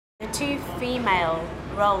two female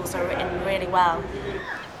roles are written really well.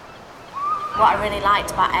 What I really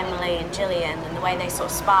liked about Emily and Gillian and the way they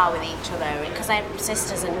sort of spar with each other, because they're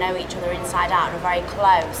sisters and know each other inside out and are very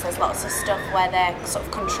close, there's lots of stuff where they're sort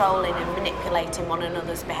of controlling and manipulating one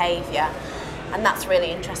another's behaviour, and that's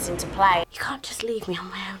really interesting to play. You can't just leave me on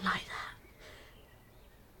my own like that.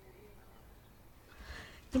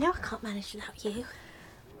 You know I can't manage without you.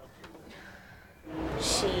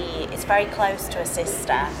 She is very close to her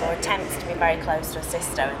sister, or attempts to be very close to her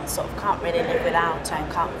sister, and sort of can't really live without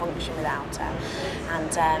her, can't function without her.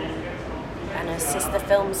 And her sister, the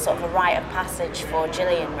film's sort of a rite of passage for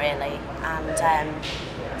Gillian, really. And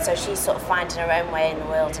so she's sort of finding her own way in the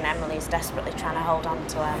world, and Emily's desperately trying to hold on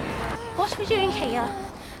to her. What are we doing here?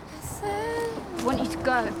 I want you to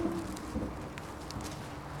go.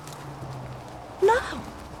 No.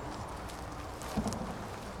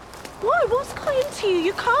 Why? What's got into you?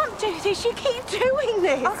 You can't do this. You keep doing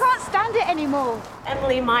this. I can't stand it anymore.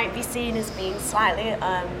 Emily might be seen as being slightly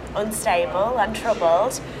unstable and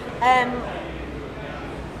troubled. I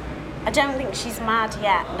don't think she's mad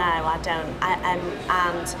yet. No, I don't.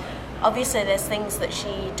 And obviously, there's things that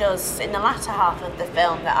she does in the latter half of the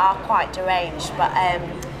film that are quite deranged. But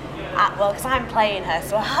well, because I'm playing her,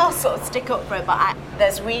 so I'll sort of stick up for her. But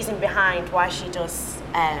there's reason behind why she does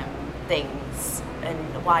things and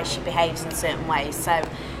why she behaves in certain ways. So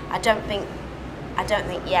I don't think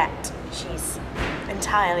yet she's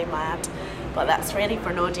entirely mad, but that's really for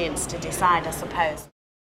an audience to decide, I suppose.